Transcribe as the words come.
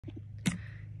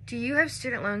Do you have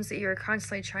student loans that you're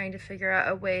constantly trying to figure out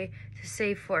a way to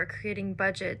save for, creating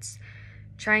budgets,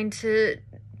 trying to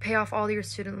pay off all your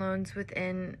student loans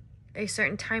within a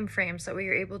certain time frame so that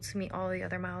you're able to meet all the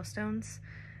other milestones?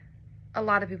 A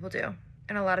lot of people do,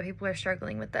 and a lot of people are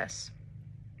struggling with this.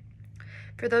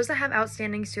 For those that have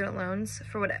outstanding student loans,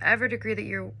 for whatever degree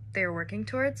that they're working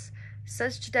towards,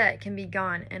 such debt can be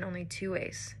gone in only two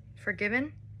ways: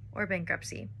 forgiven or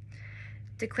bankruptcy.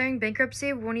 Declaring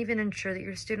bankruptcy won't even ensure that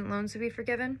your student loans will be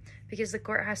forgiven, because the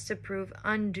court has to prove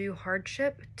undue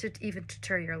hardship to even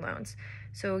deter your loans.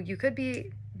 So you could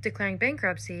be declaring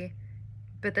bankruptcy,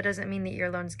 but that doesn't mean that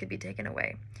your loans could be taken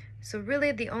away. So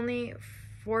really the only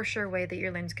for sure way that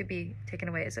your loans could be taken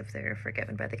away is if they're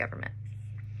forgiven by the government.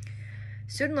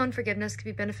 Student loan forgiveness can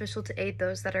be beneficial to aid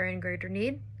those that are in greater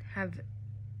need, have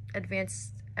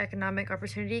advanced economic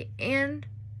opportunity, and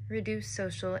reduce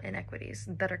social inequities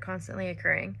that are constantly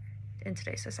occurring in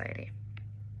today's society.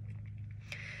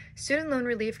 Student loan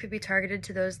relief could be targeted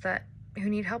to those who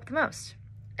need help the most.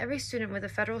 Every student with a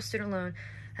federal student loan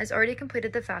has already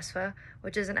completed the FAFSA,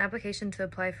 which is an application to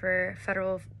apply for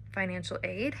federal financial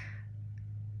aid.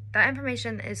 That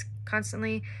information is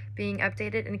constantly being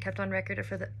updated and kept on record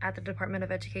at the Department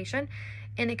of Education,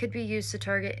 and it could be used to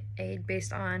target aid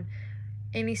based on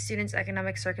any student's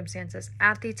economic circumstances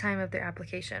at the time of their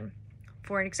application.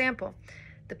 For an example,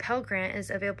 the Pell Grant is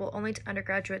available only to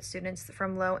undergraduate students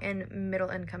from low and middle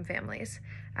income families.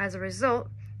 As a result,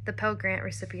 the Pell Grant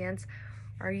recipients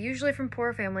are usually from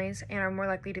poor families and are more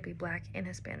likely to be Black and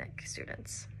Hispanic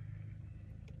students.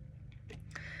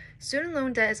 Student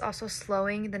loan debt is also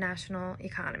slowing the national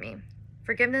economy.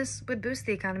 Forgiveness would boost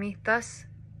the economy, thus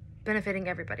benefiting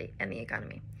everybody in the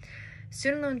economy.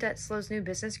 Student loan debt slows new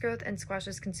business growth and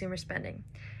squashes consumer spending.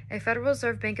 A Federal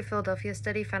Reserve Bank of Philadelphia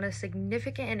study found a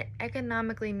significant and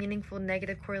economically meaningful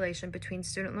negative correlation between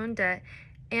student loan debt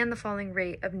and the falling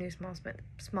rate of new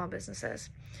small businesses.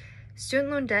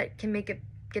 Student loan debt can make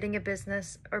getting a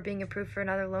business or being approved for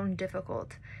another loan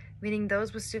difficult, meaning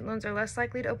those with student loans are less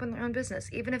likely to open their own business,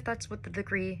 even if that's what the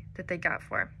degree that they got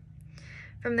for.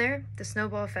 From there, the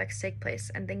snowball effects take place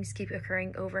and things keep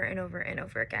occurring over and over and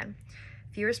over again.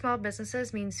 Fewer small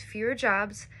businesses means fewer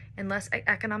jobs and less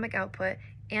economic output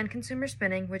and consumer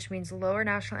spending, which means lower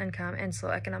national income and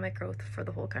slow economic growth for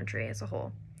the whole country as a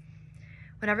whole.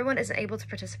 When everyone isn't able to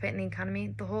participate in the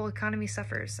economy, the whole economy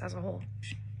suffers as a whole.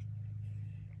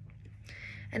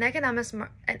 Economist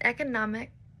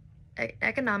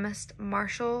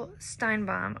Marshall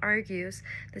Steinbaum argues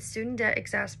that student debt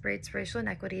exacerbates racial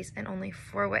inequities in only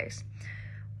 4 ways.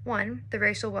 1, the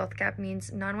racial wealth gap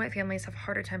means non-white families have a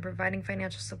harder time providing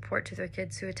financial support to their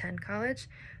kids who attend college.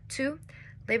 2,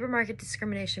 labor market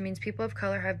discrimination means people of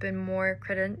color have to be more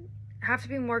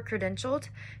credentialed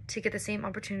to get the same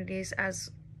opportunities as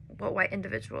what white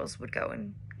individuals would go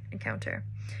and encounter.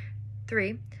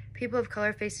 3, people of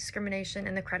color face discrimination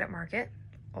in the credit market,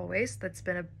 always. That's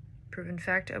been a proven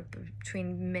fact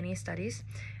between many studies.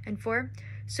 And 4,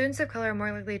 students of color are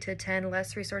more likely to attend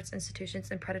less resource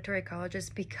institutions and predatory colleges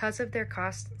because of their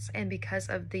costs and because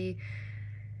of the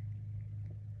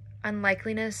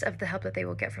unlikeliness of the help that they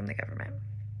will get from the government.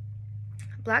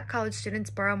 Black college students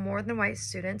borrow more than white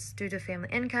students due to family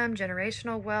income,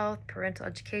 generational wealth, parental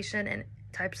education, and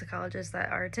types of colleges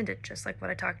that are attended, just like what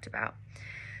I talked about.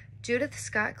 Judith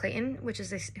Scott Clayton,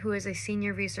 who is a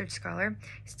senior research scholar,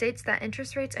 states that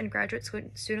interest rates and graduate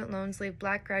student loans leave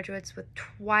Black graduates with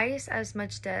twice as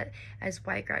much debt as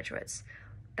white graduates.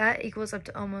 That equals up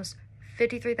to almost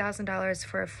 $53,000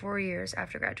 for 4 years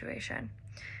after graduation.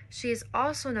 She has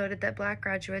also noted that Black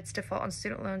graduates default on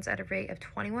student loans at a rate of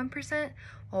 21%,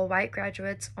 while white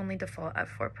graduates only default at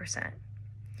 4%.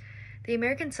 The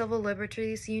American Civil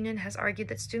Liberties Union has argued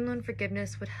that student loan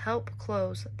forgiveness would help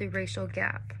close the racial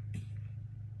gap.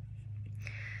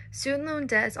 Student loan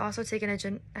debt has also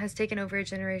has taken over a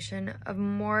generation of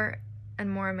more and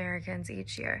more Americans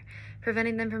each year,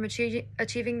 preventing them from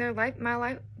achieving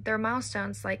their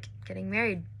milestones like getting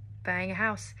married, buying a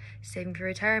house, saving for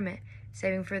retirement,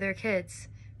 saving for their kids,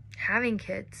 having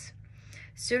kids.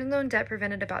 Student loan debt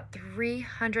prevented about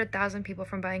 300,000 people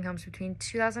from buying homes between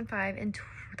 2005 and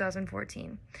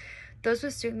 2014. Those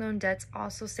with student loan debts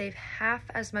also save half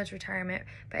as much retirement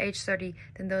by age 30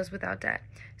 than those without debt.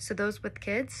 So those with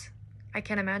kids, I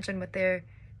can't imagine what their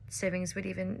savings would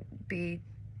even be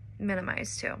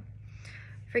minimized to.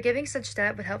 Forgiving such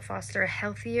debt would help foster a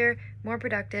healthier, more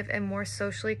productive, and more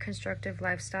socially constructive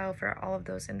lifestyle for all of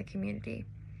those in the community.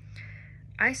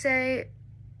 I say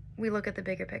we look at the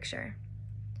bigger picture.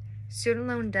 Student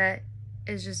loan debt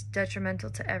is just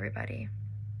detrimental to everybody.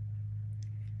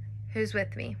 Who's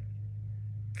with me?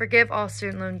 Forgive all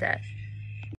student loan debt.